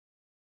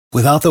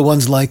Without the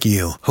ones like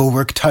you, who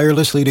work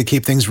tirelessly to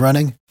keep things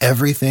running,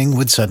 everything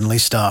would suddenly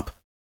stop.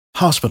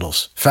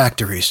 Hospitals,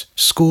 factories,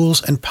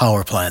 schools, and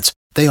power plants,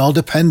 they all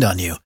depend on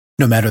you.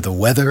 No matter the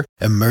weather,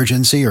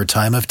 emergency, or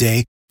time of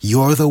day,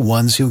 you're the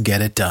ones who get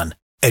it done.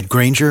 At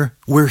Grainger,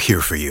 we're here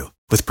for you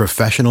with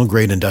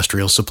professional-grade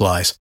industrial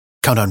supplies.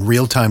 Count on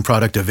real-time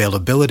product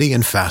availability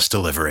and fast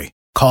delivery.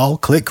 Call,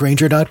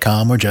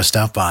 clickgrainger.com, or just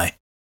stop by.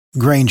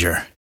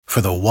 Grainger, for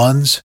the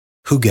ones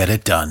who get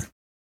it done.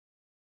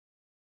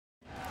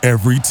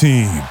 Every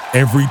team,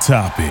 every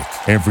topic,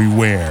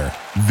 everywhere.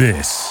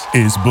 This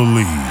is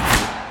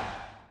Believe.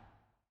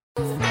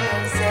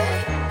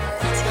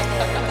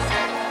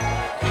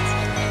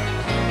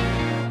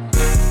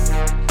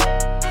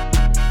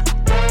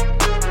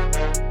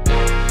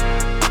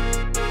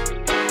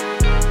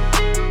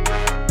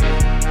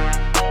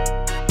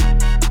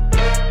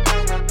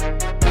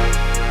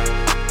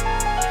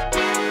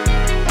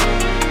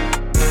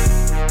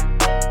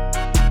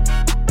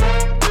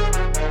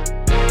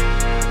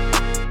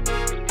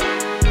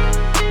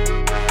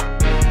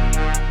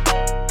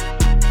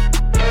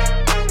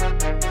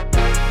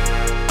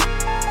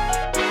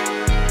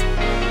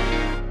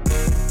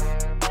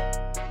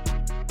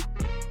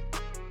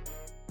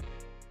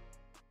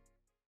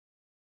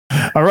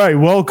 All right,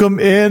 welcome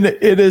in.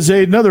 It is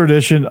another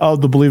edition of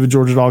the Believe in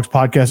Georgia Dogs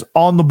podcast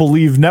on the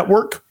Believe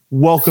Network.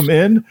 Welcome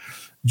in.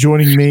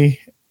 Joining me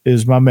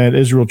is my man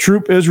Israel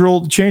Troop.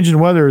 Israel, the change in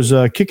weather is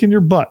kicking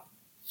your butt.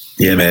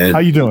 Yeah, man. How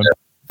you doing?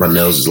 My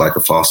nose is like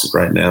a faucet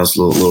right now. It's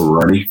a little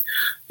runny.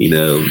 You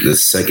know, the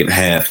second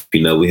half,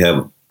 we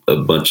have a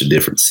bunch of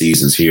different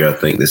seasons here. I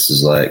think this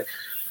is like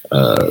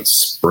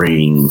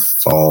spring,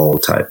 fall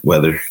type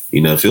weather.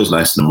 It feels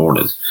nice in the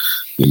morning,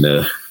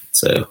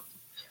 so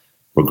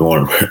a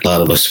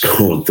lot of us are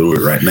going through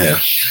it right now.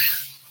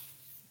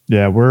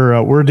 Yeah,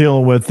 we're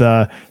dealing with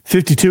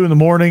 52 in the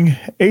morning,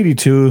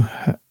 82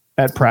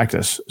 at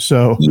practice.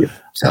 So yeah,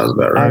 sounds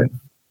about right.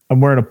 I'm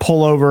wearing a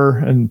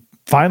pullover, and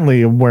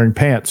finally I'm wearing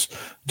pants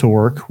to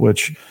work,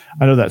 which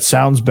I know that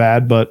sounds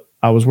bad, but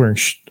I was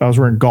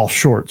wearing golf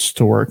shorts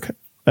to work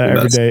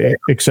every day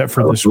except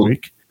for this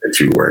week. That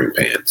you're wearing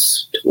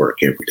pants to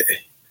work every day.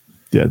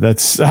 Yeah,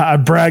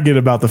 I'm bragging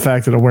about the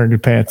fact that I'm wearing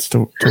good pants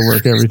to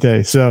work every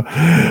day. So,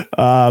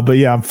 but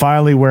yeah, I'm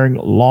finally wearing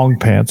long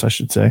pants, I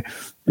should say,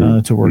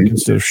 to work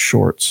instead of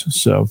shorts.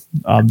 So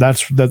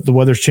the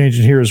weather's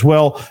changing here as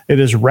well. It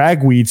is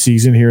ragweed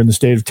season here in the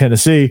state of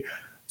Tennessee.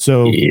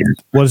 So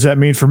What does that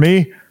mean for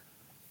me?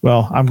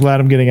 Well, I'm glad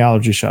I'm getting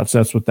allergy shots.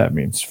 That's what that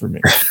means for me.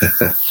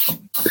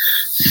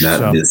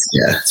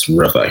 It's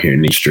rough out here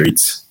in these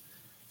streets.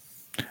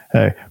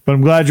 Hey, but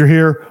I'm glad you're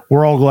here.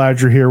 We're all glad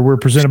you're here. We're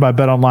presented by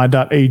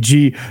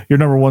Betonline.ag, your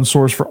number one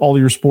source for all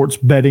your sports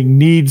betting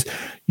needs.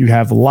 You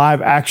have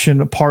live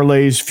action,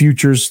 parlays,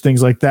 futures,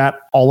 things like that.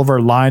 All of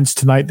our lines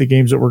tonight, the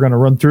games that we're going to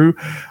run through,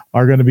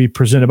 are going to be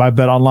presented by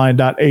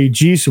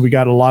Betonline.ag. So we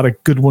got a lot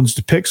of good ones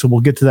to pick. So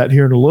we'll get to that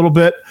here in a little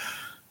bit.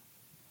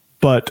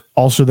 But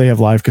also they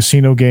have live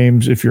casino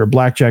games. If you're a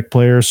blackjack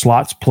player,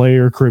 slots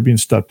player, Caribbean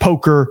stud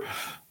poker.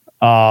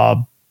 I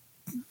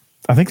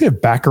think they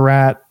have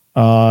Baccarat.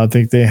 I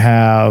think they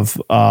have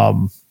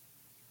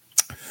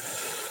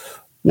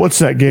what's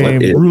that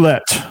game?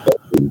 Roulette.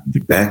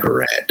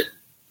 Baccarat.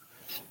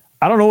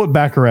 I don't know what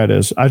Baccarat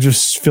is. I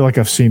just feel like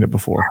I've seen it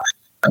before.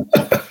 I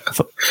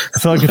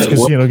feel like it's a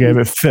casino game.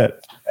 It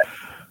fit.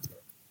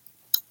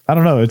 I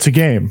don't know. It's a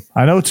game.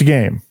 I know it's a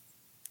game.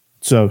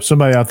 So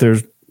somebody out there,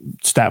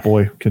 stat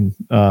boy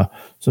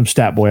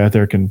out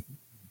there can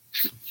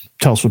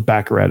tell us what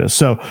Baccarat is.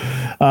 So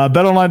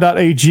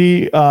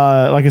betonline.ag,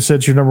 like I said,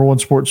 it's your number one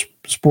sports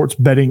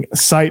betting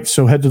site.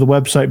 So head to the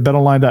website,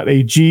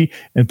 betonline.ag,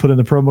 and put in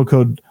the promo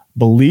code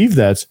BELIEVE,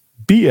 that's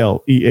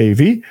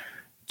BLEAV,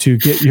 to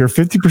get your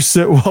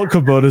 50%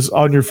 welcome bonus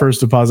on your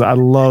first deposit. I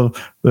love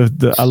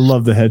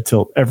the head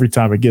tilt every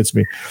time it gets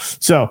me.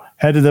 So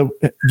get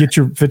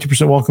your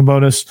 50% welcome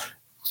bonus,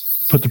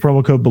 put the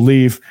promo code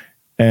BELIEVE,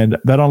 and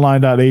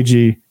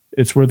betonline.ag.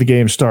 It's where the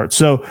game starts.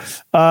 So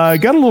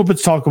got a little bit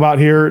to talk about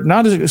here.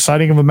 Not as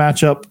exciting of a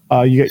matchup.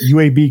 You got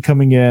UAB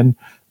coming in.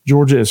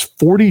 Georgia is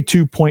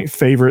 42-point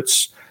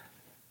favorites.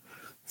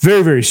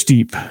 Very, very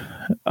steep.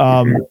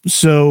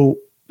 So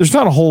there's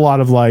not a whole lot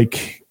of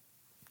like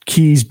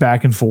keys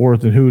back and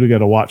forth and who to got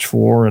to watch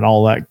for and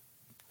all that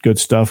good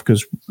stuff,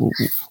 because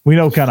we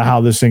know kind of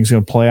how this thing's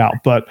going to play out.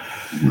 But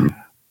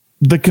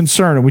the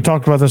concern, and we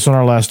talked about this on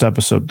our last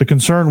episode, the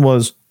concern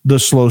was the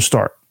slow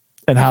start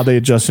and how they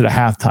adjusted at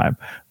halftime.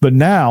 But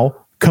now,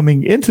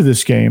 coming into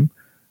this game,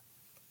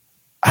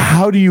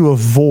 how do you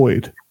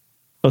avoid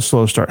a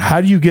slow start?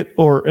 How do you get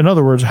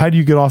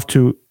off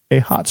to a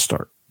hot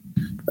start?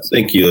 I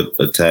think you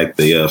attack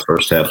the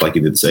first half like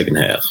you did the second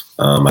half.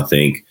 I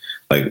think,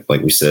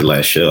 like we said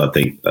last show, I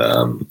think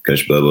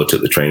Coach Bobo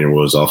took the training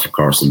wheels off of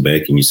Carson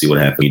Beck, and you see what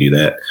happened when you do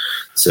that.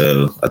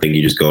 So I think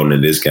you just go into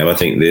this game. I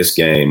think this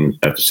game,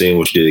 after seeing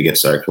what you did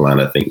against South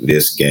Carolina, I think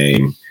this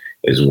game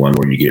is one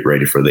where you get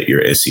ready for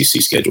your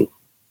SEC schedule.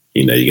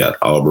 You got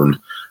Auburn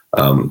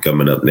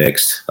coming up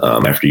next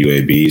after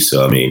UAB.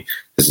 So, I mean,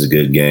 this is a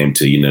good game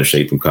to,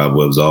 shake them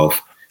cobwebs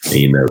off.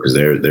 And, because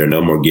there are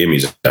no more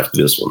gimmies after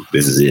this one.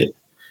 This is it.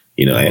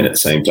 And at the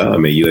same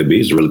time, UAB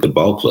is a really good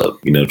ball club.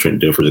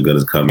 Trent Dilfer is going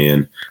to come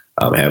in,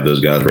 have those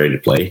guys ready to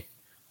play.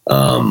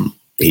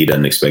 He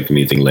doesn't expect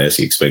anything less.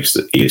 He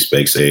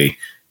expects a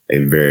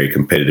very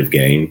competitive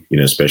game,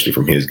 especially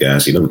from his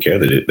guys. He doesn't care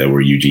that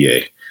we're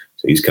UGA.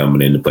 So he's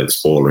coming in to play the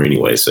spoiler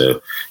anyway.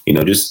 So,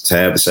 just to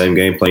have the same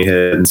game plan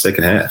head in the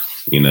second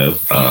half,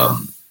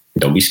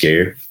 don't be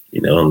scared,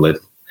 and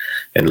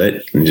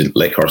just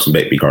let Carson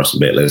Beck be Carson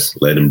Beck. Let's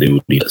let him do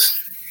what he does.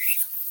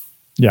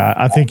 Yeah,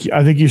 I think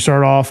you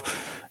start off,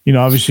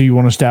 obviously you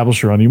want to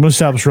establish a run. You want to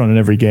establish a run in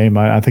every game.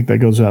 I think that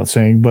goes without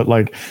saying. But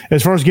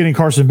as far as getting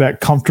Carson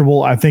Beck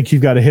comfortable, I think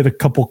you've got to hit a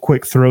couple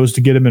quick throws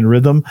to get him in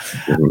rhythm.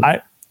 Mm-hmm.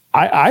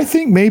 I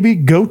think maybe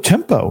go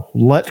tempo.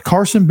 Let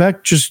Carson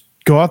Beck just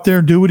go out there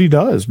and do what he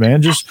does,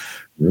 man. Just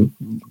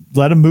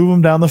let him move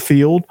him down the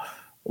field.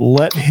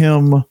 Let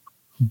him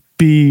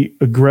be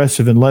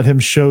aggressive and let him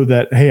show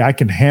that, hey, I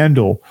can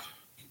handle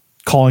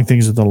calling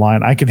things at the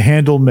line. I can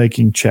handle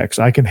making checks.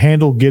 I can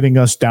handle getting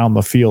us down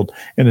the field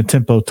in a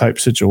tempo type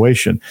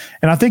situation.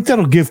 And I think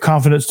that'll give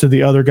confidence to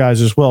the other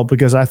guys as well,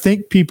 because I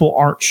think people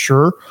aren't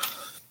sure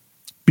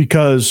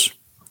because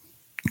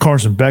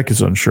Carson Beck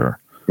is unsure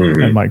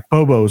and Mike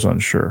Bobo is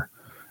unsure.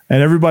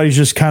 And everybody's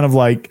just kind of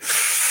like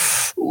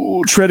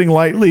treading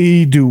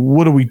lightly.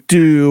 What do we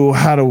do?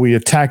 How do we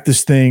attack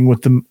this thing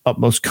with the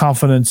utmost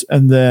confidence?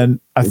 And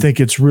then I think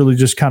it's really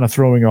just kind of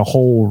throwing a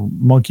whole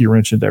monkey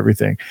wrench into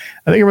everything.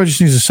 I think everybody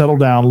just needs to settle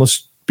down.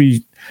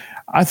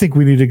 I think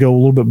we need to go a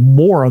little bit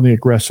more on the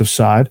aggressive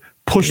side,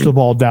 push the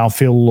ball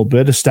downfield a little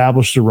bit,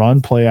 establish the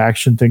run, play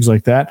action, things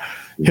like that,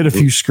 hit a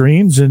few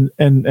screens and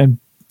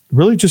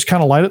really just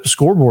kind of light up the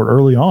scoreboard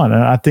early on.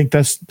 And I think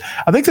that's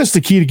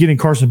the key to getting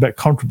Carson Beck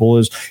comfortable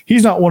is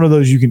he's not one of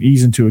those you can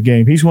ease into a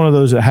game. He's one of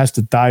those that has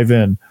to dive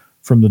in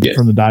from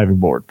the diving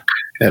board.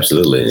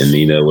 Absolutely.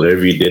 And,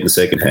 whatever you did in the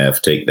second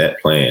half, take that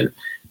plan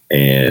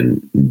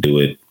and do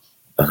it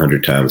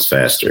 100 times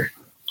faster,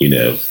 in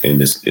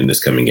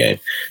this coming game.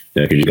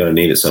 Because you're going to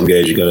need it. Some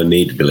games you're going to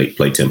need to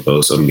play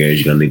tempo. Some games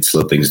you're going to need to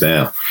slow things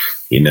down.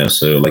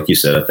 So like you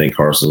said, I think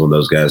Carson's one of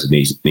those guys that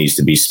needs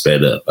to be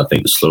sped up. I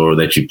think the slower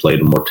that you play,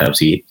 the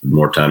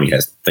more time he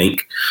has to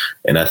think.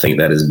 And I think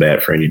that is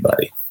bad for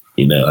anybody.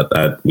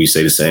 We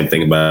say the same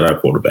thing about our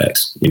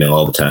quarterbacks,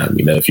 all the time.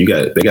 If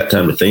they got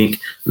time to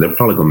think, they're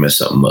probably going to mess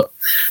something up.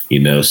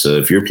 So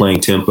if you're playing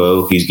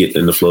tempo, he's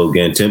getting in the flow of the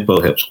game. Tempo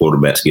helps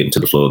quarterbacks get into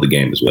the flow of the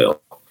game as well.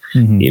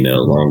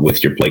 Along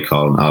with your play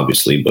calling,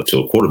 obviously, but to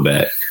a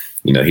quarterback,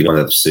 he don't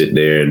have to sit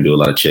there and do a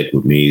lot of check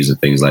with me's and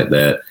things like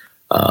that.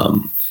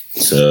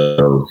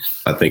 So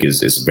I think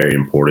it's very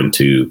important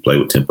to play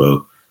with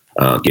tempo,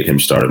 get him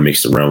started,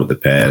 mix the run with the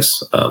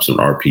pass, some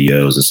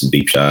RPOs and some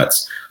deep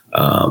shots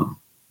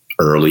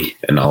early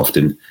and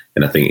often.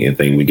 And I think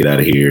anything we get out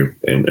of here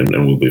and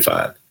we'll be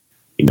fine.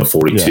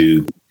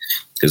 42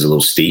 is a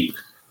little steep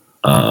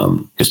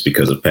just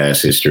because of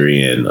past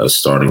history and us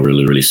starting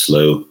really, really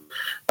slow.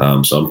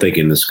 So I'm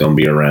thinking it's going to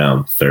be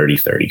around 30,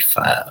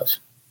 35.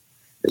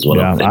 Is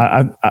what I'm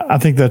thinking. I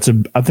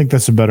think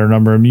that's a better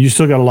number. I mean, you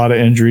still got a lot of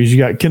injuries. You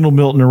got Kendall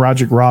Milton and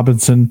Roderick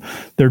Robinson.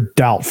 They're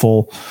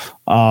doubtful.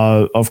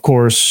 Of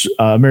course,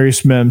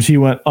 Marius Mims. He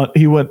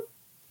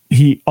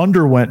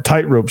underwent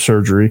tightrope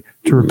surgery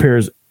to repair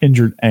his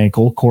injured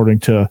ankle,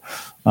 according to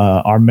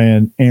our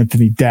man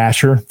Anthony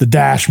Dasher, the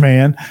Dash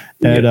Man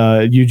at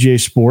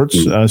UGA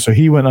Sports. So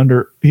he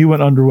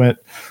underwent.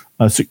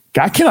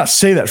 I cannot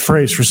say that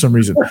phrase for some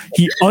reason.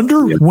 He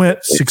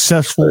underwent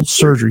successful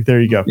surgery.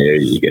 There you go. There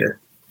you go.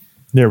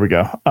 There we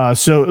go.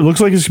 So it looks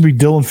like it's going to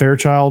be Dylan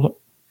Fairchild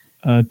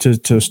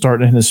to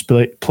start in his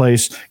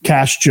place.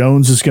 Cash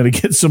Jones is going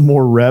to get some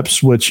more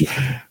reps, which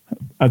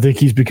I think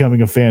he's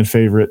becoming a fan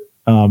favorite.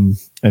 And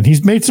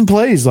he's made some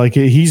plays. Like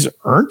he's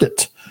earned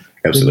it.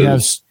 Absolutely. He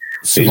has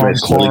Savon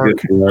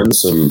Clark.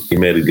 He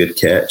made a good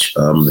catch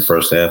the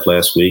first half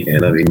last week,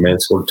 and he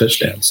scored a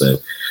touchdown. So,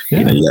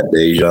 you got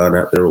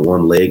Dejan out there with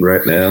one leg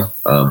right now.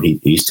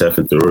 He's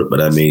toughing through it,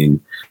 but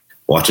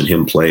watching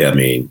him play,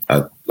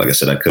 like I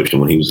said, I coached him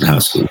when he was in high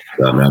school.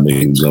 He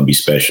was going to be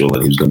special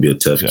and he was going to be a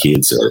tough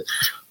kid. So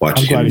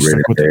watching him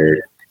ready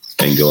there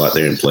and go out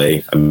there and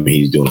play,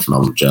 he's doing a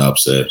phenomenal job.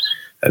 So,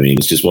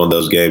 it's just one of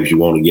those games you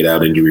want to get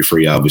out injury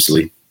free,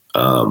 obviously.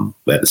 But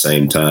at the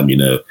same time,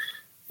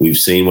 we've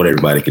seen what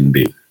everybody can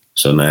do.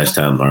 So now it's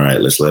time, all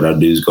right, let's let our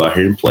dudes go out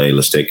here and play.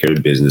 Let's take care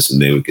of business,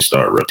 and then we can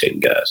start rotating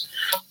guys.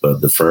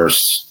 But the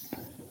first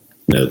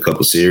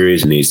couple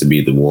series needs to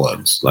be the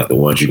ones you're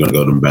going to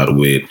go to battle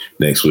with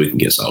next week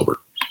against Auburn.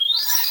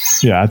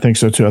 Yeah, I think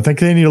so too. I think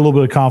they need a little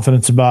bit of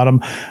confidence about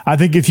him. I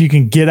think if you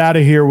can get out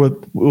of here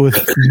with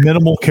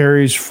minimal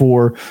carries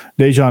for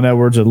Dejan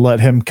Edwards and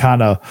let him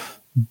kind of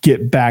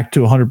get back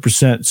to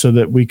 100% so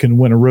that we can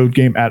win a road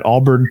game at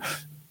Auburn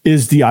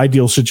is the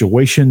ideal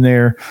situation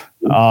there.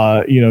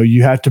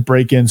 You have to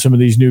break in some of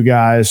these new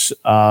guys,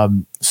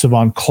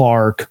 Savon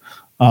Clark,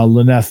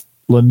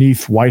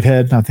 Laneith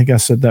Whitehead. I think I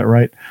said that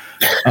right.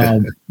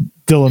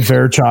 Dylan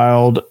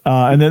Fairchild.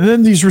 And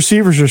then these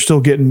receivers are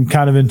still getting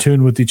kind of in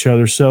tune with each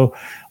other. So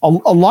a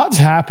lot's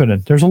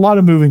happening. There's a lot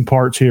of moving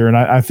parts here. And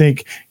I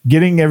think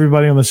getting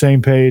everybody on the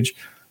same page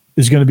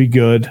is going to be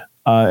good.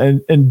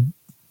 And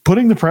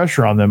putting the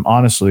pressure on them,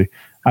 honestly,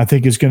 I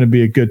think is going to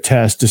be a good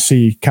test to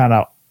see kind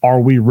of,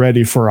 are we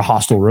ready for a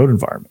hostile road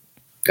environment?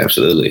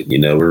 Absolutely.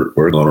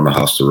 We're going on a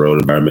hostile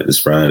road environment this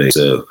Friday.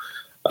 So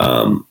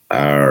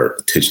our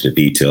attention to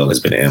detail has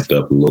been amped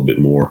up a little bit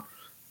more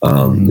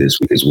this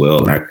week as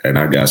well. And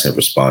our guys have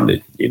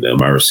responded.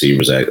 My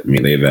receivers,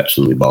 they've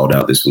absolutely balled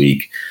out this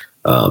week.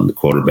 The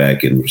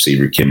quarterback and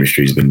receiver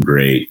chemistry has been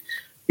great.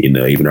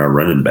 Even our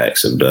running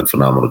backs have done a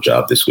phenomenal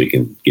job this week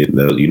and getting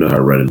those, how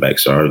running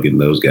backs are, getting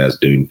those guys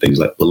doing things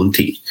like pulling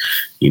teeth,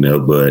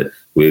 but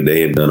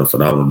they have done a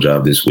phenomenal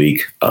job this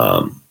week.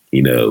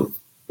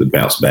 The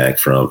bounce back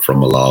from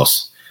a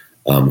loss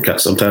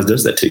sometimes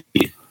does that to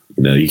you.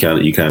 You kind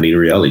of need a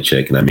reality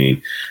check.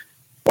 And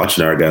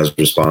watching our guys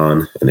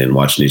respond and then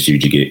watching this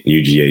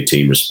UGA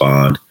team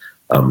respond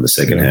the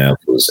second half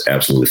was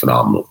absolutely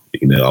phenomenal.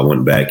 I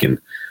went back and,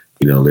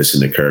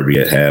 listened to Kirby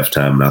at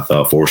halftime, and I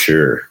thought for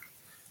sure,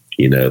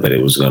 that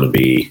it was going to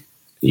be,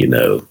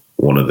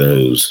 one of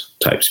those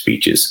type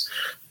speeches.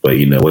 But,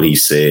 what he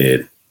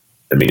said,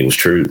 it was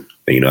true.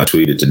 I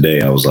tweeted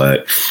today, I was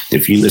like,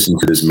 if you listen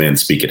to this man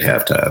speak at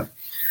halftime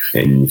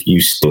and if you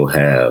still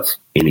have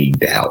any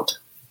doubt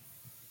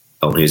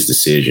on his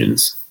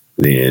decisions,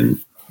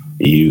 then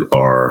you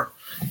are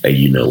so.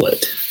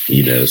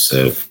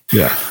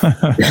 Yeah.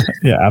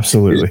 Yeah,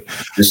 absolutely.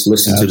 Just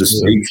listen to the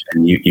speech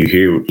and you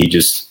hear,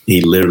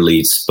 he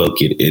literally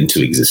spoke it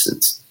into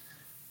existence.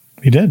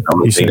 He did. The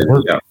only thing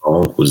that got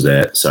wrong was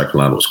that South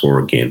Carolina would score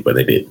again, but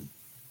they didn't.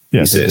 Yeah,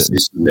 he said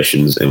 6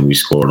 possessions, and we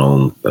scored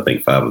on, I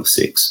think, 5 of the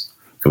 6,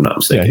 if I'm not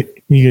mistaken.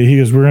 Yeah, he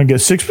goes, we're going to get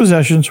 6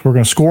 possessions. We're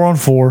going to score on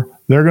 4.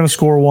 They're going to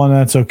score 1.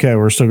 That's okay.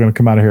 We're still going to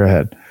come out of here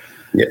ahead.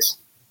 Yes.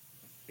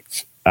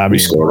 We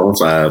scored on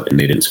 5, and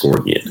they didn't score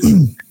again.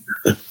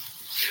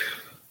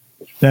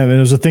 It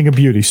was a thing of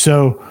beauty.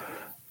 So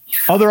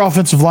other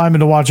offensive linemen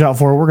to watch out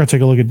for. We're going to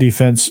take a look at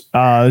defense.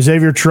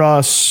 Xavier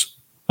Truss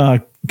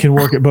can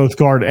work at both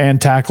guard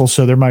and tackle,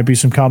 so there might be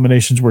some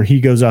combinations where he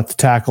goes out to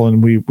tackle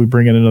and we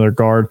bring in another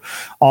guard.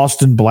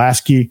 Austin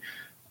Blasky,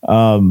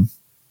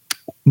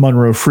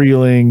 Monroe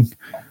Freeling,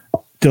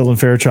 Dylan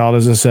Fairchild,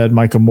 as I said,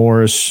 Micah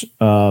Morris,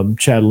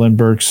 Chad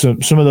Lindbergh. Some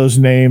of those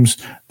names,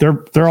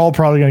 they're all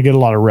probably going to get a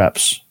lot of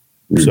reps.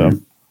 Mm-hmm.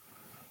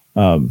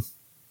 So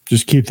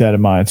just keep that in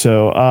mind.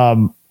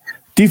 So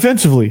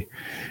defensively,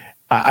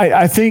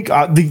 I think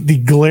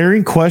the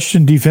glaring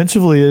question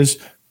defensively is,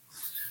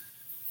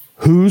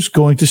 who's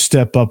going to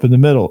step up in the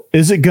middle?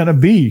 Is it going to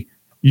be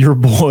your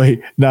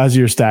boy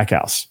Nazir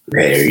Stackhouse?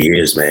 There he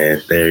is,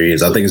 man. There he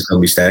is. I think it's going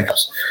to be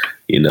Stackhouse.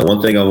 One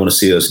thing I want to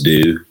see us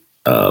do,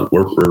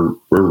 we're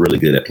really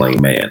good at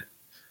playing man.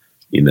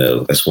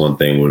 That's one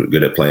thing. We're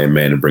good at playing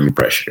man and bringing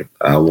pressure.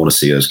 I want to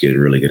see us get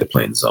really good at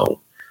playing zone.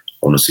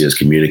 I want to see us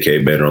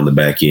communicate better on the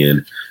back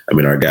end.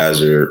 Our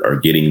guys are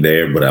getting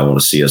there, but I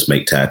want to see us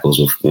make tackles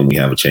when we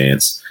have a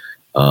chance.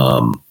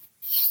 And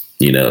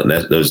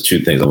those 2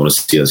 things. I want to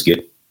see us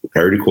get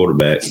parity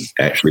quarterback,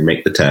 actually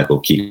make the tackle,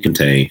 keep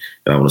contained,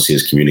 and I want to see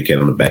us communicate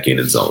on the back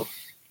end and zone.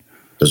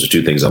 Those are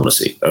 2 things I want to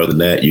see. Other than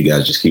that, you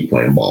guys just keep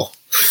playing ball.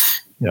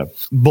 Yeah,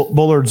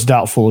 Bullard's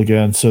doubtful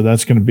again, so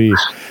that's going to be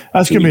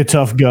a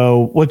tough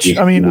go. Which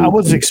I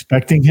was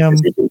expecting him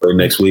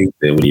next week.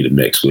 Then we need him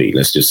next week.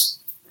 Let's just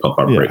pump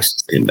our brakes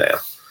him down.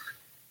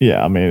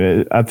 Yeah,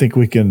 I think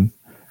we can.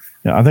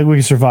 I think we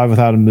can survive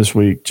without him this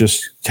week.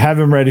 Just have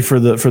him ready for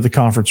the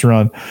conference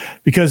run,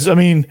 because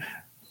the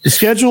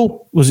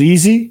schedule was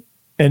easy,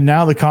 and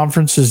now the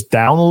conference is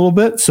down a little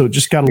bit, so it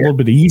just got a little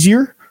bit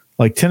easier.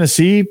 Like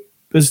Tennessee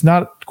is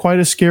not quite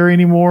as scary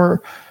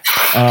anymore.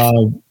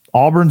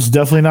 Auburn's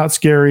definitely not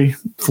scary.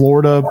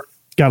 Florida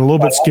got a little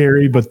bit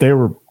scary, but they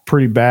were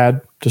pretty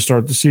bad to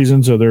start the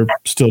season, so they're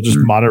still just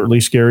moderately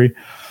scary.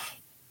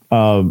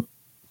 I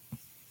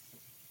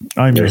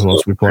know who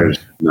else we play. There's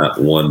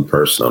not one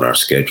person on our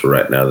schedule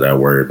right now that I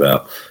worry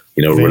about.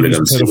 We're really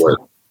going to see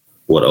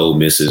what Ole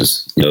Miss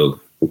is,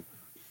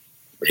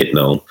 hitting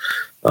on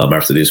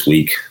after this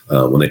week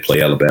when they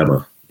play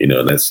Alabama.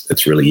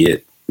 That's really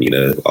it.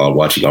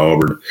 Watching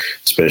Auburn,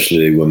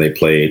 especially when they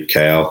played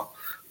Cal,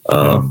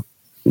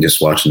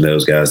 just watching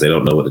those guys, they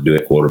don't know what to do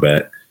at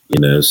quarterback.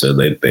 So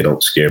they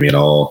don't scare me at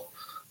all.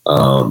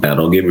 Now,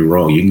 don't get me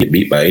wrong, you can get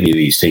beat by any of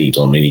these teams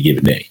on any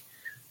given day.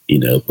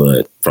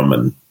 But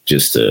from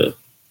just a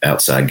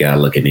outside guy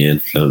looking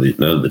in, none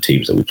of the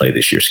teams that we play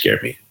this year scare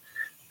me.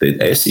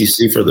 The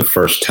SEC for the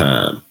first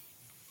time,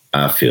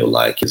 I feel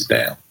like, is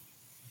down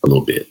a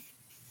little bit.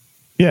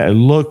 Yeah, it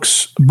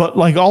looks, but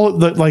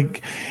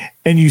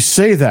and you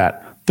say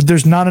that, but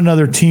there's not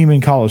another team in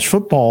college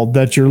football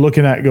that you're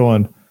looking at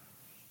going,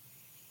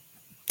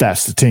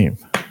 that's the team.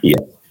 Yeah.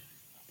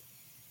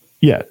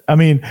 Yeah.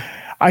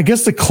 I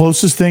guess the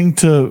closest thing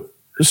to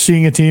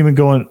seeing a team and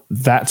going,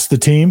 that's the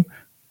team,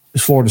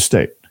 is Florida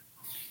State.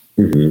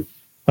 Mm-hmm.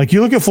 Like,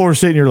 you look at Florida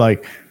State and you're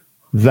like,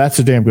 that's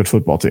a damn good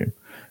football team.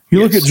 You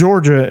look at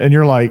Georgia and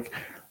you're like,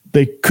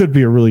 they could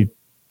be a really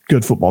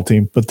good football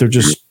team, but they're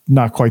just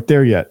not quite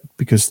there yet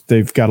because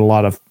they've got a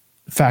lot of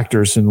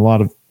factors and a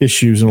lot of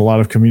issues and a lot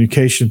of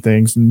communication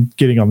things and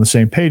getting on the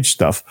same page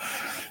stuff.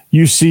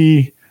 You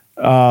see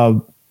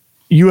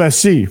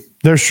USC,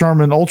 they're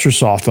Sherman ultra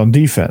soft on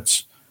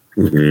defense.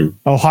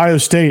 Ohio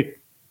State,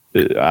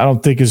 I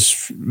don't think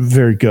is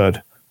very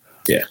good.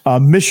 Yeah.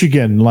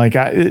 Michigan,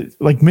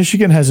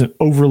 Michigan hasn't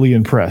overly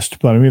impressed,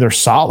 but I mean, they're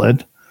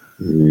solid.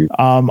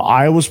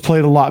 Iowa's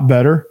played a lot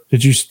better.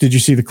 Did you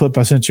see the clip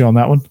I sent you on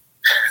that one?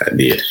 I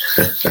did.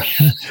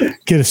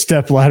 Get a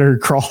step ladder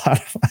and crawl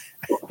out of my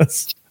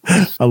house.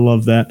 I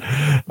love that.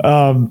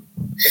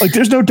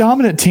 There's no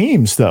dominant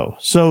teams though.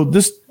 So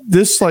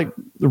this like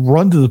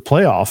run to the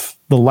playoff,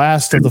 the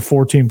last of the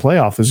 14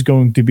 playoff is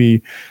going to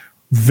be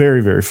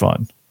very, very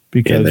fun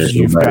because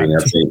you've got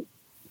I think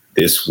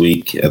this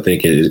week, I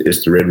think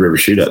it's the Red River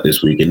Shootout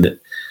this week, isn't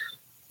it?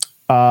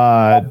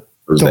 Or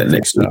is that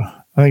next week?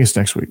 I think it's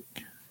next week.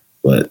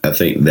 But I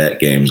think that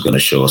game is going to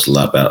show us a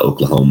lot about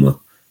Oklahoma.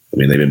 I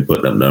mean, they've been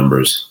putting up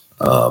numbers,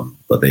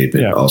 but they've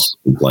been also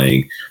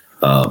playing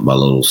my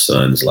little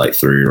son's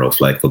 3-year-old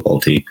flag football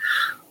team.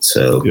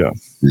 So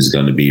this is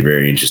going to be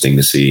very interesting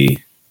to see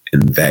in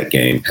that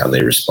game how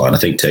they respond. I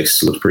think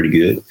Texas looks pretty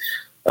good.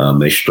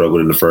 They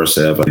struggled in the first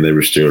half. I think they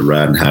were still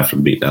riding high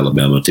from beating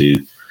Alabama too.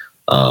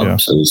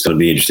 So it's going to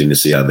be interesting to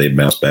see how they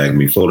bounce back. I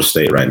mean, Florida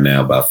State right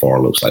now by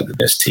far looks like the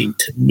best team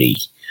to me.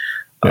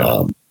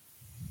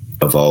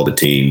 Of all the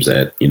teams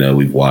that,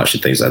 we've watched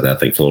and things like that, I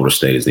think Florida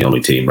State is the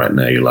only team right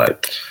now you're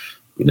like,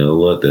 you know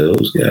what,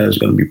 those guys are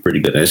going to be pretty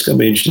good. And it's going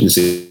to be interesting to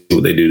see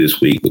what they do this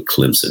week with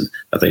Clemson.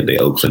 I think they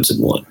owe Clemson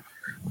one.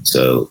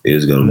 So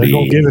it's going to be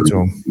going to give it to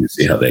them. To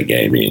see how that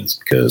game ends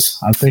because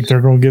I think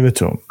they're going to give it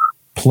to them.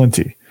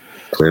 Plenty.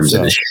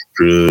 Clemson is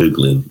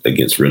struggling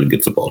against really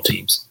good football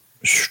teams.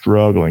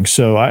 Struggling.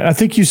 So I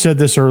think you said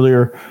this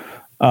earlier.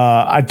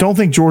 I don't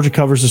think Georgia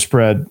covers the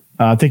spread.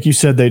 I think you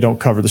said they don't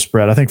cover the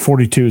spread. I think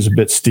 42 is a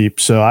bit steep.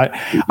 So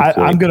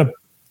I'm going to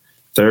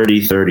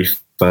 30,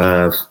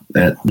 35,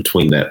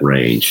 between that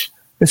range.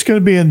 It's going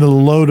to be in the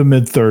low to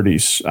mid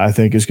 30s, I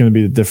think, is going to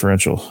be the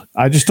differential.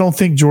 I just don't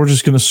think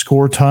Georgia's going to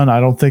score a ton. I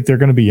don't think they're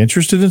going to be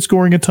interested in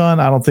scoring a ton.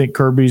 I don't think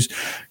Kirby's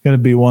going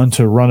to be one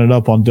to run it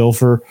up on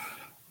Dilfer.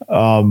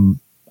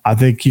 I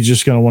think he's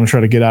just going to want to try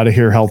to get out of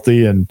here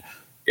healthy and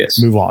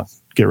move on,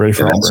 get ready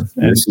for Auburn.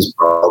 This is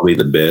probably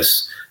the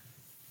best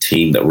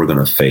team that we're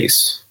going to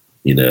face.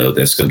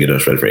 That's going to get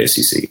us ready for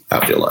SEC,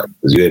 I feel like.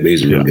 Because UAB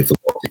is a really good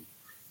football team.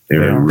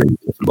 They're a really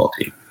good football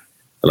team.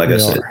 And like I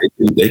said,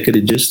 they could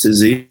have just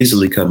as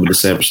easily come into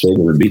San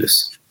Francisco and beat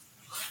us.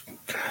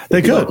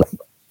 They could.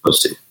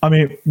 I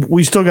mean,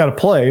 we still got to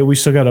play. We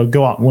still got to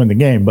go out and win the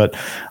game. But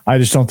I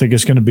just don't think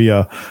it's going to be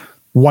a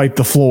wipe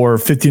the floor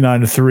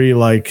 59-3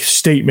 like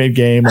state-made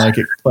game like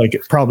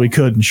it probably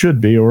could and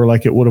should be, or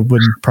like it would have been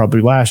probably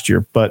last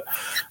year. But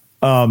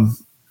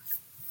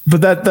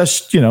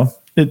that's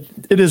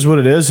It is what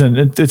it is, and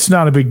it's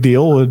not a big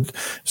deal.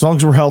 As long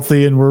as we're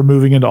healthy and we're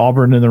moving into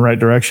Auburn in the right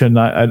direction,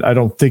 I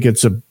don't think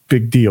it's a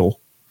big deal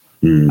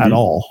at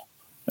all.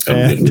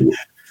 And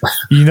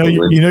you're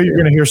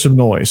going to hear some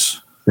noise.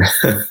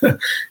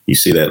 You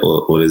see that?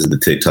 What is it? The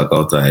TikTok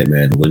all the time, hey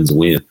man, the win's a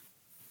win.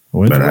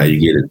 No matter how you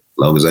get it, as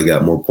long as I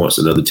got more points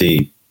than the other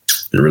team,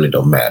 it really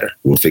don't matter.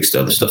 We'll fix the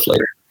other stuff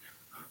later.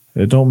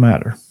 It don't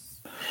matter.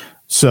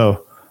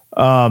 So,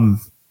 well,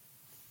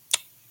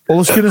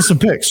 let's get in some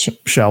picks,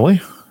 shall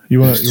we?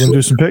 You want to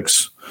do some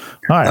picks?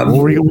 All right.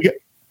 Well, we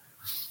get.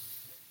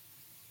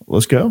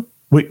 Let's go.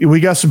 We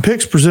got some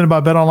picks presented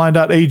by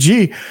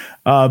Betonline.ag.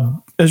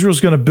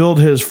 Israel's going to build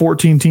his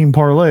 14-team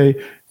parlay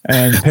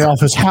and pay off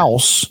his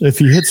house if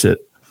he hits it.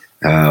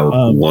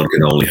 One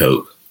can only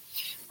hope.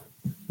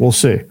 We'll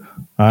see.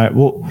 All right.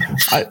 Well,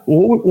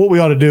 what we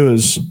ought to do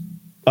is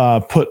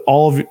put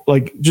all of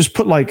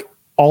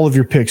all of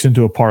your picks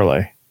into a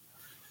parlay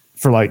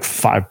for like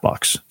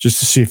 $5 just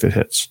to see if it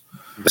hits.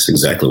 That's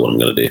exactly what I'm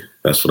going to do.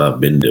 That's what I've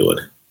been doing.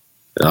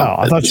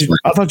 I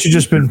thought you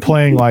just been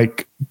playing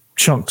like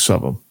chunks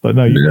of them, but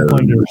no, you've been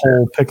playing your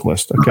whole pick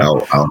list. Okay, I'll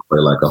play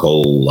like a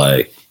whole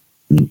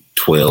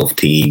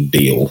 12-team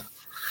deal.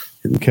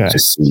 Okay,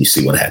 just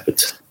see what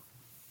happens.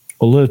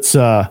 Well, let's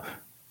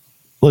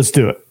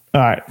do it.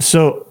 All right.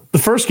 So the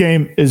first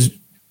game is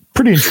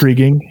pretty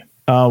intriguing.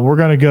 We're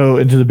going to go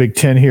into the Big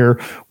Ten here.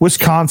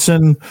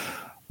 Wisconsin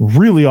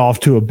really off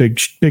to a big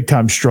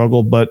time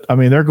struggle, but I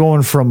mean they're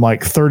going from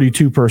like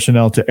 32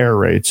 personnel to air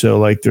raid, so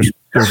like there's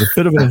a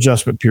bit of an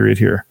adjustment period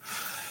here.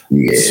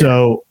 Yeah.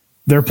 So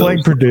they're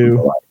playing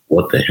Purdue.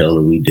 What the hell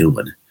are we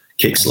doing?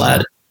 Kick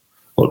slide?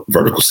 What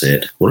vertical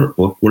set? What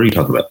are you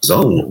talking about?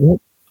 Zone?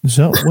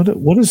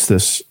 What is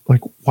this?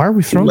 Like, why are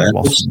we throwing the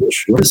ball so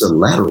much? What is a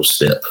lateral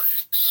step?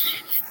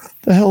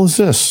 The hell is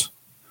this?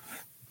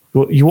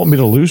 You want me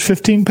to lose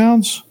 15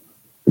 pounds?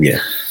 Yeah.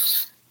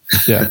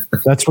 Yeah,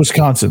 that's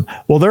Wisconsin.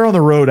 Well, they're on the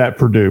road at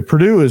Purdue.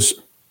 Purdue is,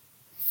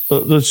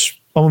 I'm going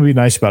to be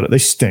nice about it. They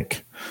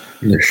stink.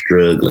 They're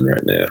struggling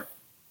right now.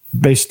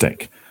 They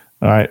stink.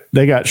 All right.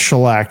 They got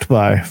shellacked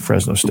by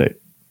Fresno State.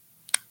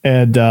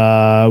 And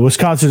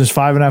Wisconsin is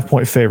 5.5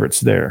 point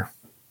favorites there.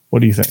 What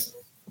do you think?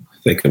 I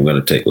think I'm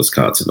going to take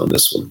Wisconsin on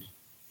this one.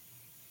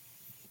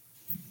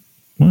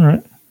 All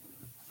right.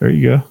 There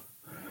you go.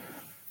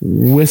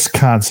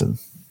 Wisconsin.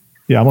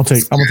 Yeah, I'm gonna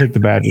take the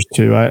Badgers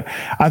too.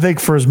 I think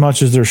for as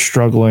much as they're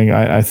struggling,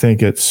 I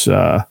think it's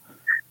I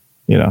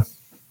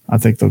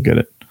think they'll get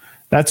it.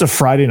 That's a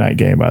Friday night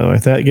game, by the way.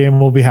 That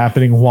game will be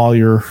happening while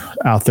you're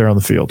out there on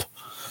the field.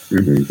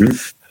 Mm-hmm.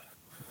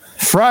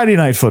 Friday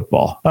night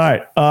football. All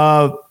right.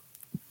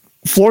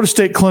 Florida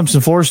State,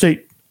 Clemson. Florida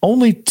State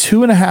only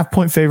 2.5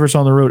 point favorites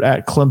on the road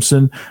at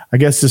Clemson. I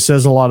guess this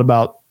says a lot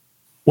about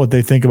what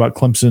they think about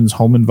Clemson's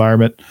home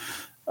environment.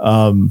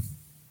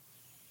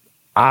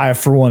 I,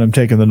 for one, am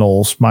taking the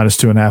Noles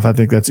 -2.5. I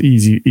think that's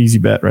easy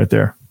bet right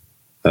there.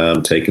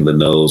 I'm taking the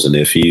Noles, and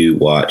if you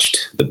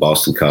watched the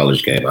Boston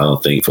College game, I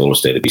don't think Florida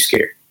State would be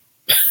scared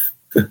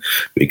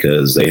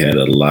because they had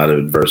a lot of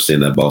adversity in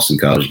that Boston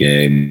College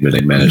game, and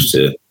they managed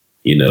to,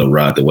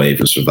 ride the wave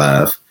and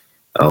survive.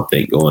 I don't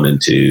think going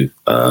into,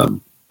 I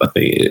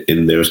think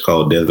in there it's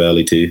called Death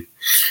Valley too.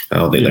 I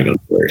don't think they're going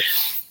to be worried.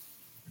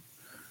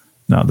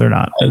 No, they're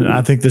not. And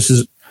I think this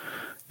is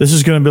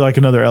going to be like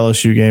another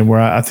LSU game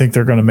where I think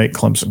they're going to make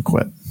Clemson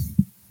quit.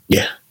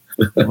 Yeah.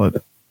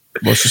 But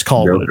let's just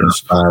call it what it is.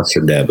 For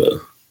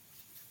Dabo.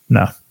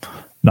 No,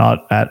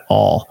 not at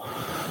all.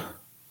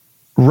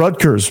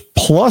 Rutgers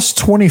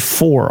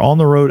 +24 on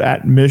the road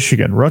at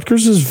Michigan.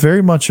 Rutgers is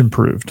very much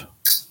improved.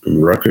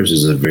 Rutgers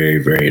is a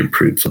very, very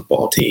improved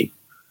football team.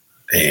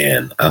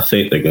 And I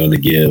think they're going to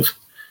give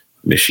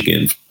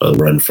Michigan a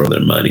run for their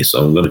money.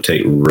 So I'm going to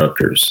take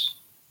Rutgers.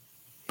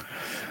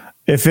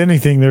 If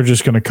anything, they're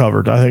just going to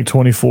cover it. I think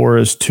 24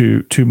 is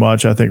too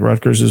much. I think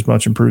Rutgers is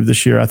much improved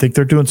this year. I think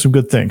they're doing some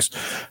good things.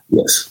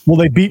 Yes. Will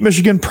they beat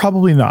Michigan?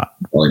 Probably not.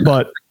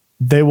 But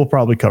they will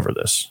probably cover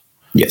this.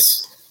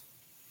 Yes.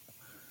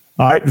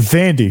 All right.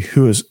 Vandy,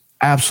 who is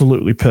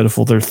absolutely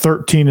pitiful. They're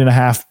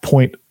 13.5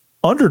 point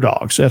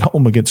underdogs at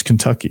home against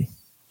Kentucky.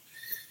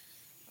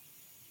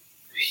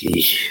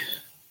 I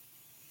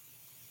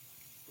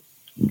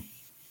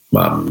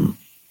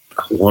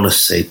want to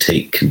say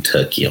take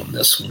Kentucky on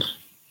this one.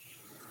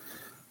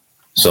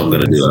 So I'm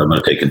going to do it. I'm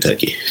going to take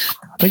Kentucky.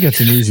 I think it's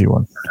an easy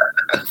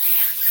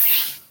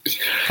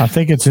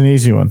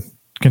one.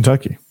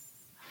 Kentucky.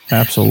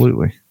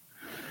 Absolutely.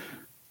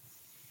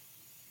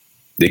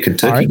 Did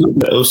Kentucky get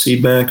the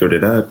OC back, or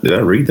did I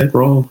read that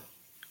wrong?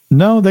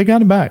 No, they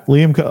got him back.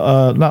 Liam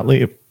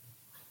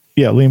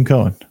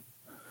Cohen.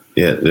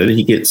 Yeah, did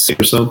he get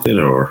sick or something,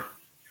 or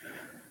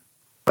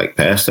like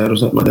passed out or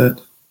something like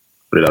that?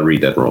 Or did I read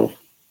that wrong?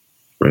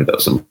 Or did that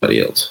was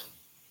somebody else?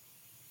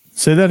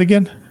 Say that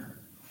again.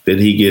 Did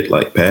he get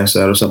like passed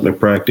out or something in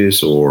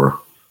practice, or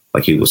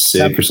like he was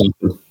sick or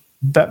something?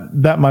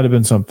 That might have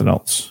been something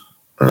else.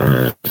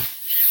 You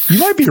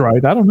might be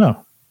right. I don't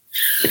know.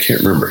 I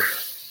can't remember.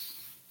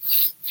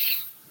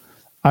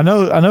 I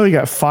know he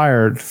got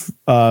fired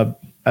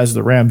as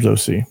the Rams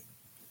OC.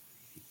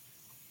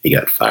 He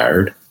got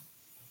fired?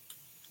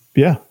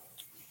 Yeah.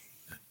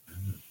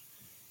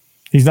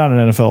 He's not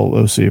an NFL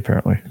OC,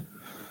 apparently.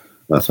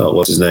 I thought,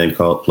 what's his name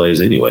called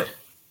plays anyway?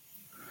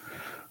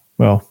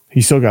 Well,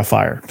 he still got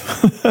fired.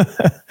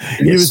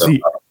 He was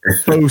the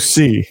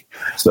OC.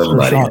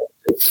 Somebody.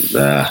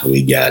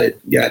 We got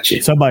it. Got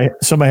you. Somebody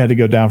had to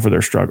go down for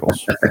their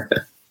struggles.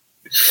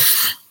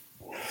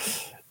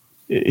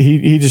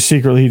 He just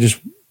secretly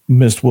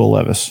missed Will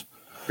Levis.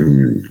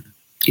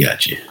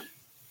 Got you.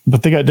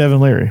 But they got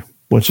Devin Leary,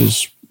 which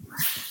is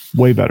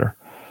way better.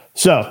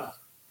 So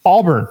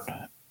Auburn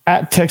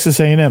at Texas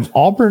A&M.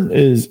 Auburn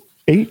is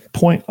 8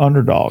 point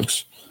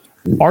underdogs.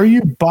 Are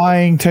you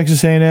buying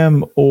Texas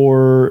A&M,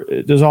 or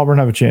does Auburn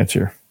have a chance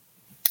here?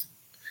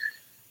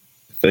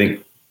 I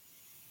think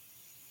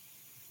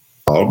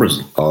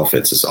Auburn's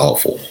offense is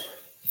awful,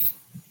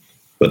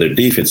 but their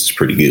defense is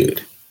pretty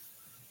good.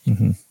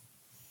 Mm-hmm.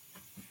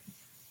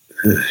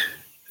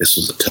 This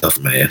was a tough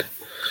man.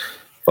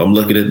 If I'm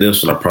looking at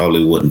this one, I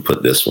probably wouldn't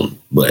put this one,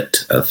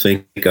 but I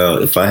think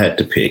if I had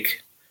to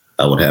pick,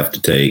 I would have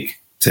to take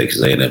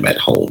Texas A&M at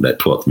home, that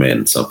 12th man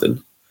and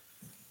something.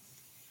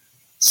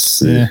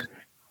 Yeah.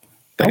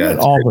 I got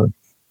Auburn.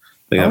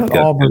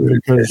 Auburn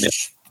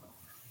because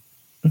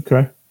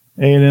okay,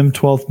 A&M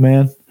 12th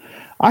man.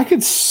 I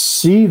could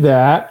see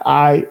that.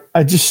 I'm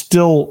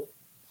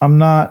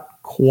not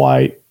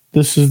quite.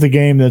 This is the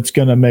game that's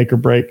going to make or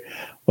break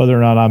whether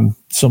or not I'm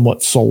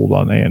somewhat sold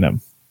on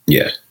A&M.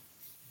 Yeah,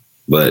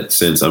 but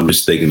since I'm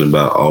just thinking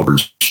about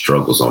Auburn's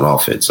struggles on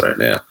offense right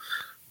now,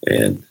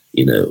 and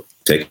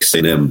Texas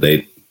A&M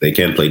they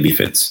can't play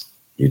defense.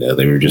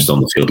 They were just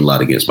on the field a lot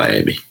against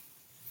Miami.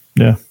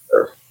 Yeah.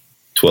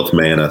 12th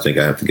man, I think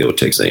I have to go with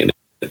Texas A&M.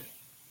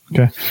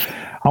 Okay.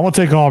 I'm going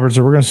to take Auburn,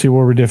 so we're going to see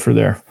where we differ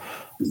there.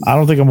 I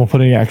don't think I'm going to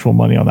put any actual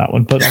money on that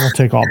one, but I'm going to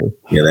take Auburn.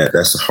 Yeah,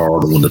 that's a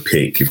hard one to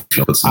pick if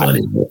you put some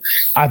money.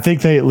 I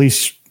think they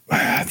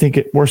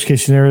worst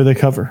case scenario, they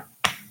cover.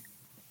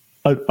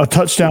 A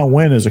touchdown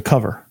win is a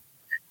cover.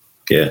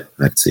 Yeah,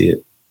 I see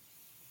it.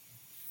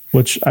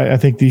 Which I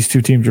think these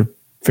two teams are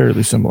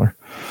fairly similar.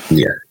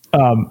 Yeah.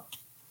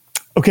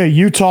 Okay,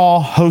 Utah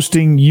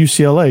hosting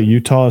UCLA.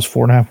 Utah is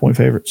 4.5-point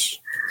favorites.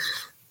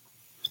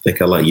 I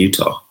think I like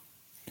Utah.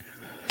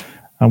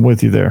 I'm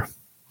with you there.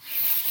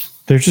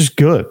 They're just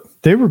good.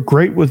 They were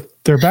great with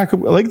their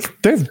backup.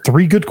 Like, they have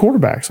 3 good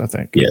quarterbacks, I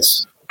think.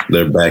 Yes.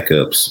 Their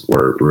backups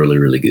were really,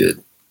 really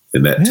good.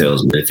 And that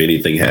tells me if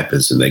anything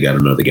happens and they got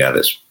another guy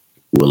that's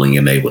willing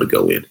and able to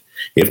go in.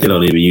 If they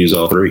don't even use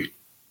all 3.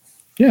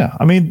 Yeah.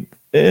 I mean,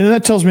 and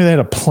that tells me they had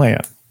a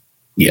plan.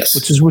 Yes.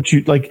 Which is what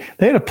you like.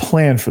 They had a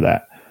plan for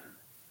that.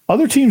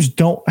 Other teams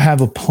don't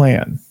have a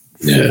plan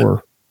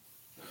for,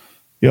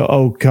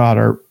 oh God,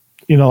 or,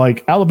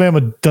 like Alabama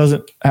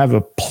doesn't have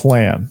a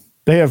plan.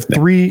 They have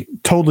 3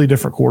 totally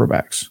different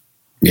quarterbacks.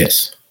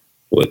 Yes.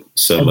 With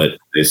so much,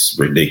 it's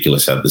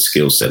ridiculous how the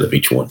skill set of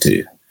each one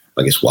too.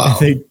 Like it's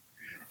wild.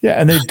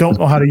 And they don't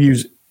know how to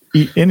use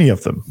any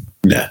of them.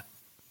 No.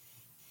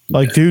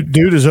 Like dude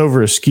is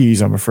over his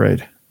skis, I'm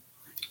afraid.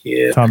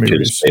 Yeah. Tommy Could have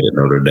Rees. stayed at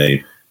Notre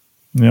Dame.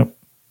 Yep.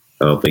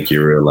 I don't think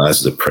you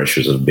realize the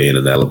pressures of being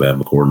an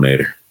Alabama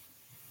coordinator.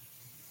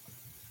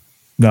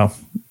 No,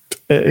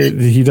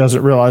 he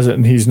doesn't realize it,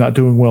 and he's not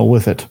doing well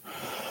with it.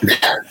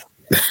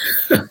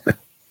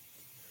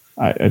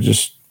 I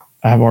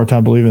have a hard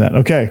time believing that.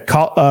 Okay,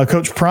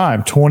 Coach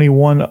Prime,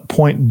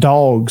 21-point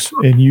dogs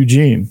in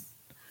Eugene.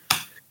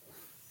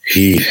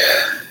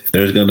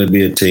 There's going to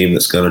be a team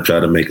that's going to try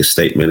to make a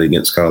statement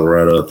against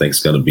Colorado. I think it's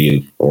going to be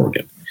in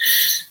Oregon.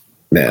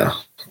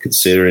 Now,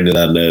 considering that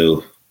I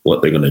know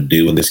what they're going to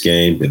do in this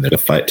game and they're going to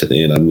fight to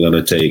the end, I'm going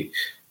to take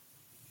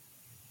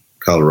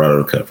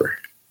Colorado to cover.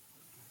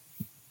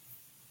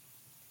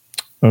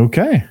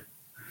 Okay.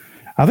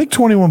 I think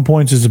 21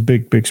 points is a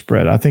big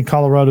spread. I think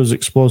Colorado's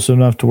explosive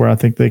enough to where I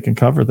think they can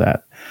cover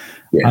that.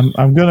 Yeah.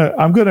 I'm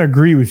gonna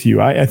agree with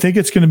you. I think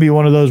it's going to be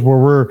one of those where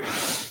we're a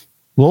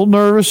little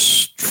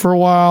nervous for a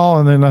while,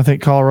 and then I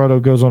think Colorado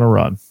goes on a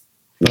run.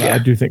 Yeah. I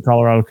do think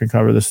Colorado can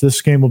cover this.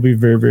 This game will be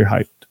very, very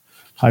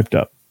hyped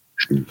up.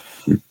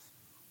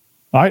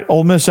 All right,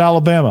 Ole Miss,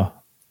 Alabama.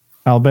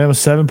 Alabama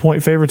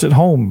 7-point favorites at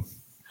home.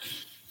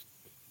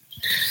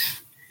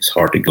 It's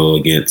hard to go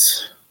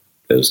against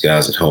those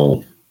guys at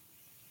home.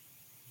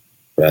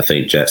 But I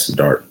think Jackson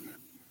Dart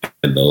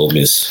and the Ole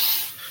Miss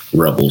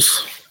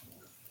Rebels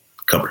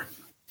cover.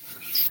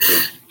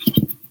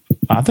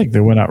 I think they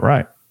went out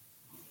right.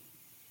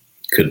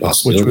 Could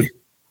possibly.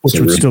 Which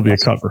would still be a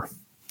cover.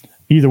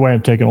 Either way,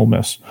 I'm taking Ole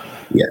Miss.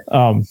 Yeah.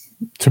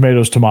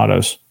 Tomatoes.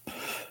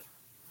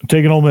 I'm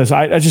taking Ole Miss.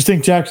 I just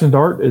think Jackson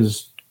Dart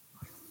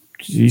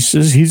he's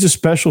a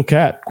special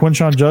cat.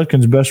 Quinshon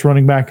Judkins, best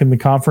running back in the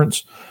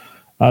conference.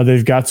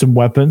 They've got some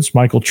weapons.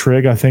 Michael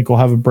Trigg, I think, will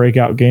have a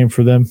breakout game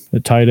for them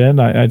at tight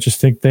end. I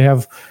just think they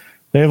have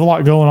a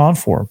lot going on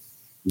for them.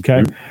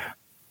 Okay. Mm-hmm.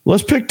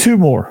 Let's pick 2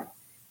 more,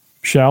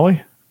 shall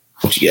we?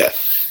 What you got?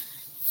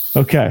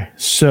 Okay.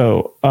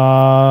 So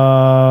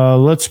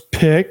let's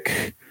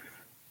pick.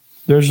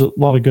 There's a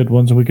lot of good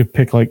ones, and we could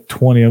pick like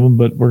 20 of them,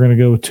 but we're going to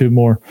go with 2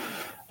 more.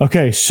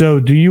 Okay.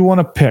 So do you want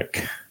to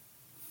pick?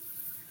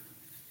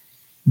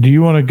 Do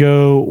you want to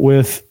go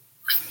with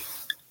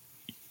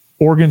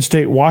Oregon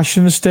State,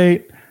 Washington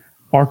State,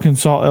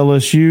 Arkansas,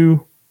 LSU?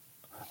 All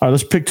right,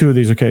 let's pick 2 of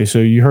these. Okay, so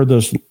you heard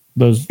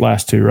those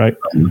last 2, right?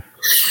 All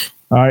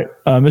right,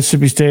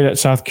 Mississippi State at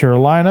South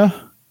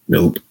Carolina.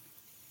 Nope.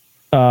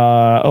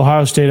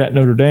 Ohio State at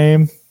Notre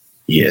Dame.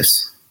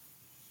 Yes.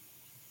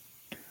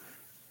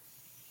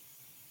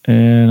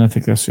 And I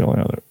think that's the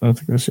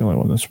only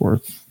one that's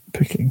worth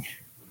picking.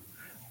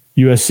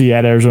 USC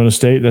at Arizona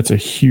State. That's a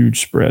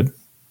huge spread.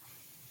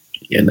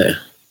 Yeah, no.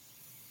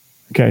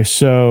 Okay,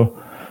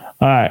 so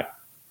all right,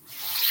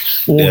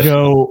 we'll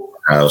go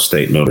Ohio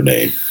State, Notre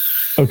Dame.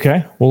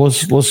 Okay, well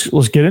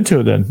let's get into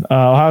it then.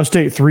 Ohio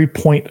State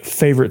 3-point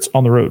favorites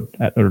on the road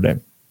at Notre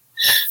Dame.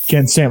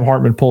 Can Sam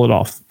Hartman pull it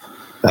off?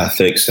 I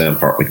think Sam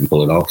Hartman can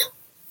pull it off.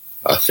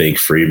 I think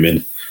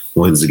Freeman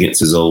wins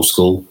against his old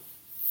school.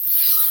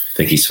 I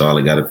think he's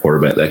finally got a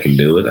quarterback that can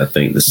do it. I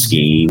think the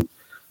scheme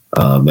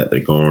that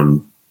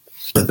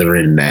they're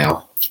in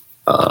now,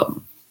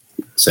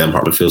 Sam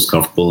Hartman feels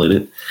comfortable in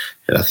it,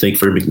 and I think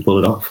Freeman can pull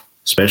it off,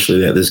 especially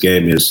that this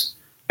game is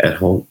at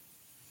home.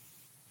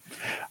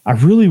 I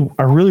really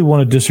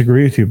want to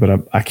disagree with you, but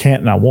I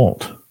can't and I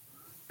won't,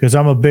 because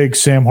I'm a big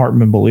Sam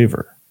Hartman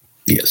believer.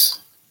 Yes.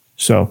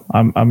 So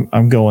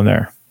I'm going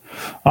there.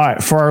 All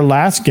right, for our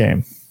last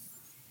game,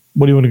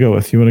 what do you want to go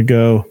with? You want to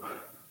go?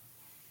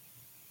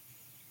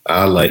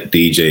 I like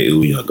DJ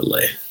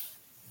Uiagalelei.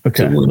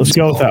 Okay, let's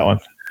go with that one.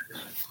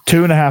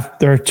 2.5.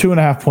 There are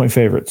 2.5-point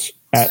favorites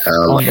at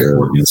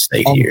Oregon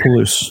State here.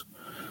 Palouse.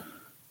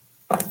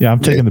 Yeah, I'm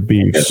taking the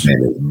Beavs. That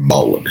man is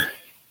balling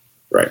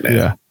right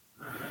now.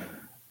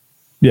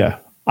 Yeah,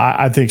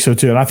 I think so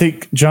too. And I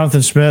think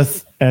Jonathan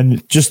Smith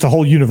and just the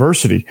whole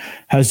university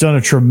has done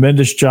a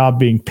tremendous job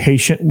being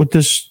patient with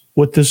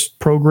this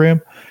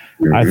program.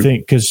 Mm-hmm. I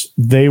think because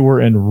they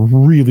were in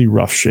really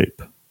rough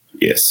shape.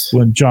 Yes.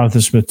 When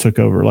Jonathan Smith took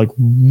over, like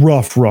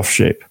rough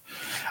shape.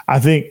 I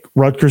think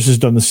Rutgers has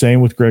done the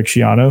same with Greg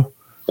Schiano,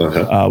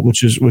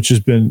 which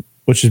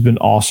has been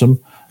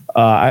awesome.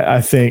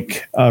 I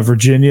think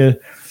Virginia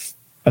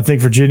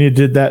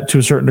did that to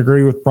a certain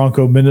degree with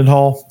Bronco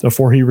Mendenhall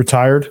before he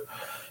retired.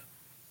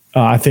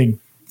 I think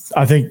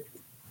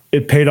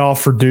it paid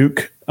off for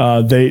Duke.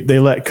 They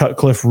let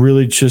Cutcliffe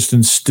really just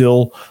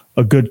instill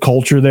a good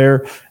culture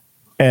there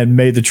and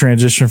made the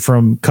transition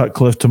from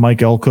Cutcliffe to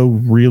Mike Elko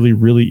really,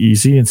 really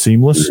easy and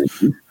seamless.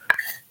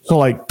 So,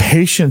 like,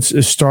 patience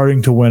is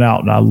starting to win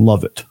out, and I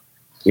love it.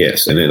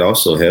 Yes, and it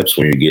also helps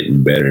when you're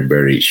getting better and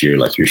better each year,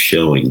 like you're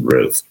showing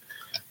growth.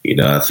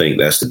 I think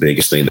that's the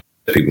biggest thing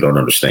that people don't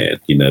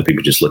understand.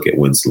 People just look at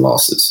wins and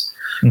losses.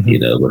 But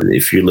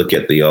if you look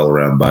at the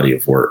all-around body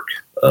of work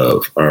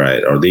of, all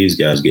right, are these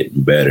guys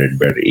getting better and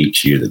better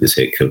each year that this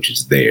head coach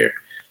is there?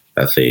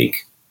 I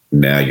think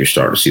now you're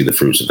starting to see the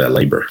fruits of that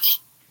labor.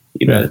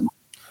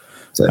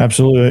 So,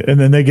 absolutely. And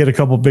then they get a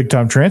couple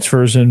big-time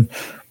transfers, and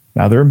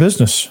now they're in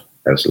business.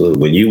 Absolutely.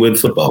 When you win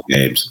football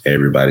games,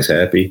 everybody's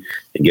happy.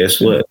 And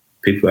guess what?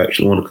 People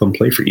actually want to come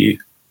play for you.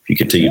 If you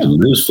continue to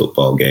lose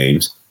football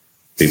games,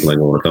 people ain't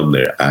going to come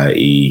there,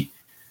 i.e.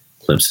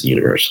 Clemson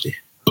University.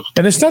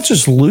 And it's not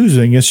just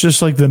losing. It's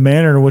just like the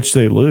manner in which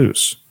they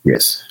lose.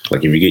 Yes.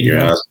 Like if you get your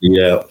eyes beat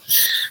out,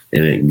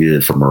 it ain't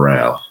good for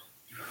morale.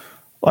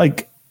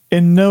 Like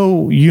in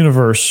no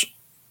universe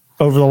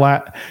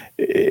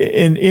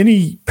in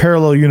any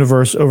parallel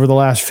universe over the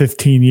last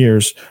 15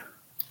 years,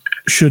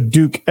 should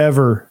Duke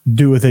ever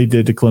do what they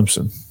did to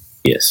Clemson?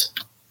 Yes.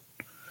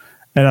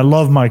 And I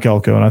love Mike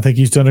Elko, and I think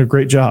he's done a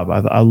great job.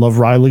 I love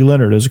Riley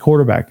Leonard as a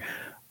quarterback.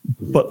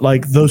 But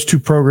like those two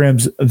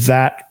programs,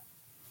 that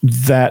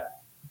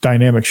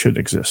dynamic shouldn't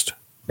exist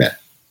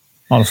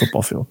on a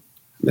football field.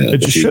 No, it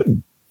just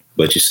shouldn't.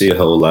 But you see a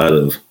whole lot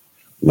of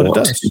want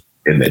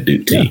in that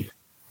Duke team.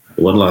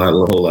 A whole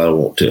lot of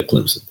want to at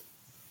Clemson.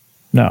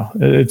 No,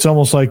 it's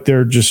almost like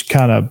they're just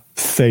kind of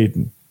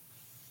fading.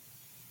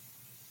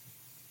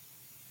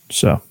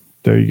 So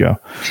there you go.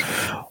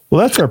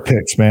 Well, that's our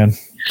picks, man.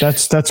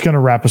 That's going to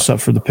wrap us up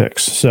for the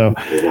picks. So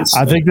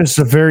I think this is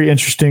a very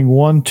interesting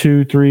 1,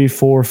 2, 3,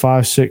 4,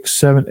 5, 6,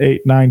 7,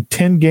 8, 9,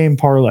 10 game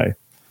parlay.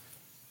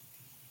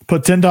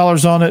 Put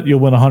 $10 on it, you'll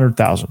win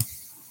 $100,000.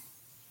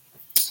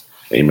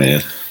 Hey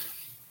man,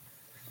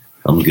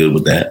 I'm good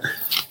with that.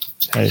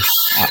 Hey,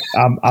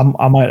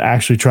 I might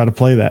actually try to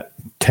play that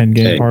 10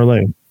 game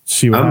parlay.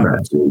 See what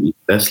happens.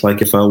 That's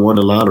like if I won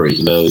the lottery.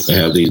 I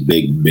have these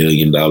big $1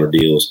 million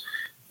deals.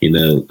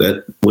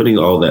 That winning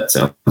all that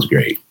sounds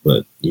great,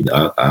 but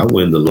I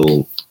win the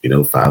little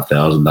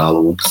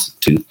 $5,000 ones,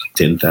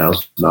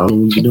 $10,000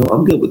 ones.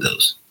 I'm good with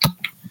those.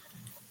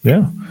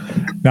 Yeah.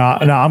 Now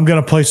I'm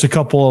gonna place a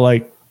couple of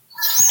like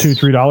 $2,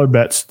 $3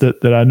 bets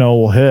that I know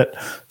will hit,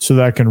 so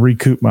that I can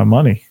recoup my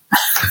money.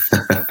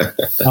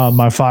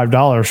 My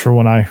 $5 for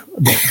when I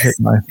hit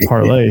my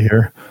parlay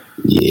here.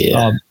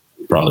 Yeah,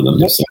 probably gonna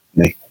do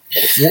something.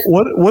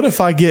 What if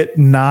I get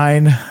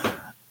 9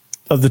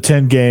 of the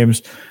 10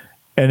 games?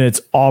 And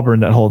it's Auburn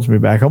that holds me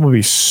back. I'm going to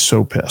be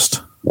so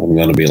pissed. I'm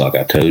going to be like,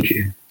 I told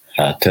you.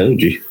 I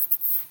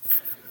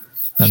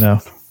know.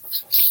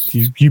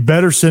 You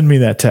better send me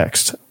that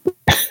text.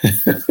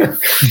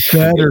 You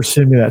better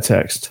send me that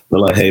text. They're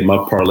like, hey, my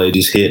parlay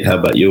just hit. How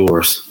about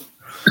yours?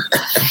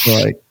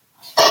 I'd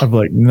be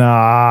like,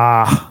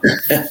 nah.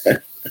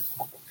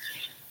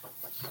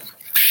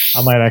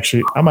 I might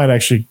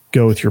actually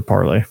go with your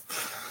parlay.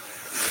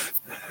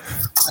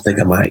 I think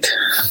I might.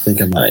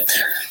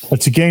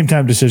 It's a game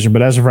time decision,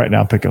 but as of right now,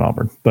 I'm picking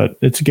Auburn. But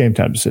it's a game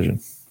time decision.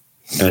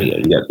 Oh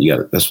yeah, you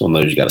got. That's one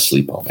of those you got to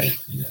sleep on, man.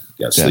 You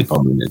got to sleep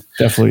on it.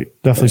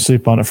 Definitely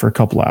sleep on it for a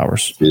couple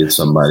hours. If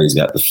somebody's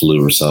got the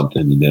flu or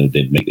something,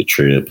 didn't make the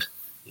trip.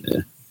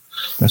 Yeah.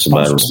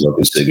 Somebody was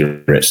smoking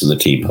cigarettes in the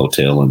team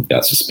hotel and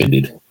got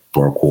suspended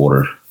for a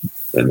quarter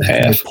and a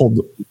half. They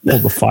pulled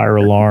the fire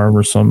alarm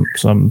or some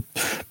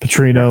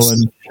Petrino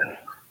and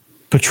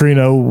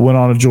Petrino went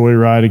on a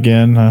joyride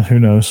again. Who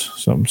knows?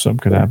 Something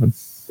could happen.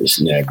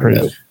 Just never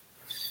know.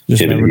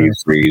 Him and Hugh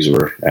Freeze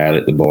were out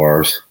at the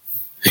bars.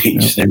 You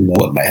just never know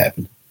what might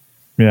happen.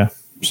 Yeah.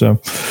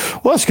 So,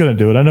 well, that's going to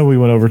do it. I know we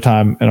went over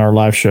time in our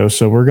live show,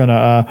 so we're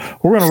gonna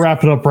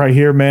wrap it up right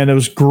here, man. It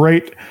was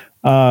great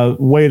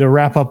way to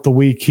wrap up the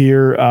week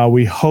here.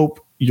 We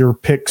hope your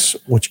picks,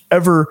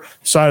 whichever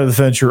side of the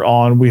fence you're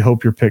on, we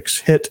hope your picks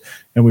hit,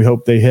 and we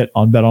hope they hit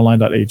on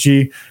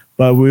Betonline.ag.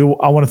 But I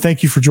want to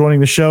thank you for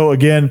joining the show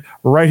again.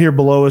 Right here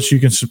below us, you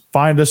can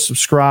find us,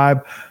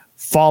 subscribe,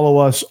 follow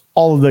us,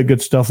 all of that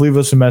good stuff. Leave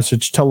us a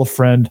message, tell a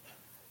friend,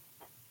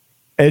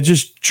 and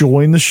just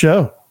join the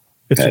show.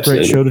 It's Absolutely.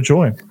 A great show to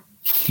join.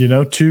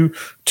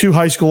 Two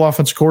high school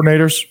offense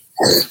coordinators.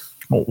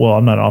 Well,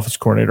 I'm not an offense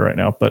coordinator right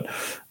now, but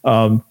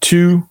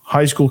 2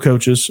 high school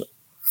coaches.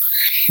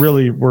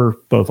 Really, we're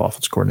both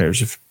offense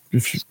coordinators, if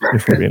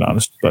we're being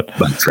honest. But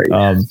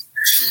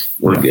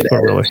we're good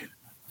at it.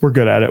 We're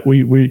good at it.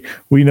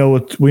 We know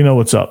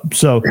what's up.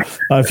 So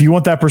if you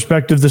want that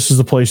perspective, this is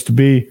the place to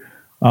be.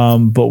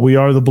 But we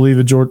are the Believe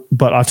in Georgia.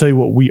 But I'll tell you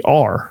what we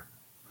are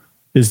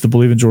is the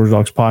Believe in Georgia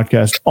Dogs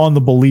podcast on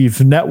the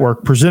Believe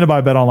Network, presented by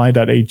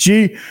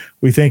Betonline.ag.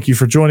 We thank you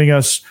for joining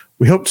us.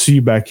 We hope to see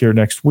you back here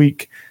next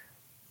week.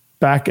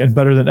 back and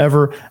better than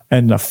ever,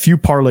 and a few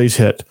parlays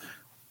hit.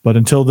 But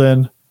until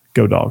then,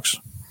 go Dogs.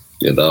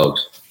 Go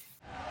Dogs.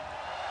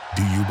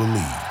 Do you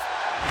believe?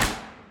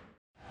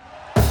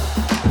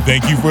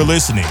 Thank you for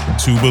listening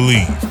to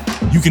Believe.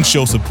 You can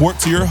show support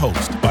to your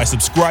host by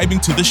subscribing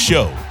to the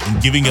show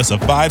and giving us a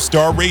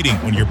 5-star rating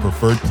on your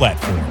preferred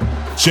platform.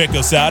 Check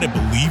us out at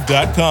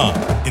Believe.com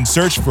and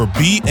search for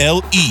BLEAV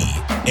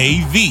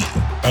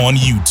on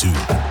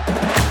YouTube.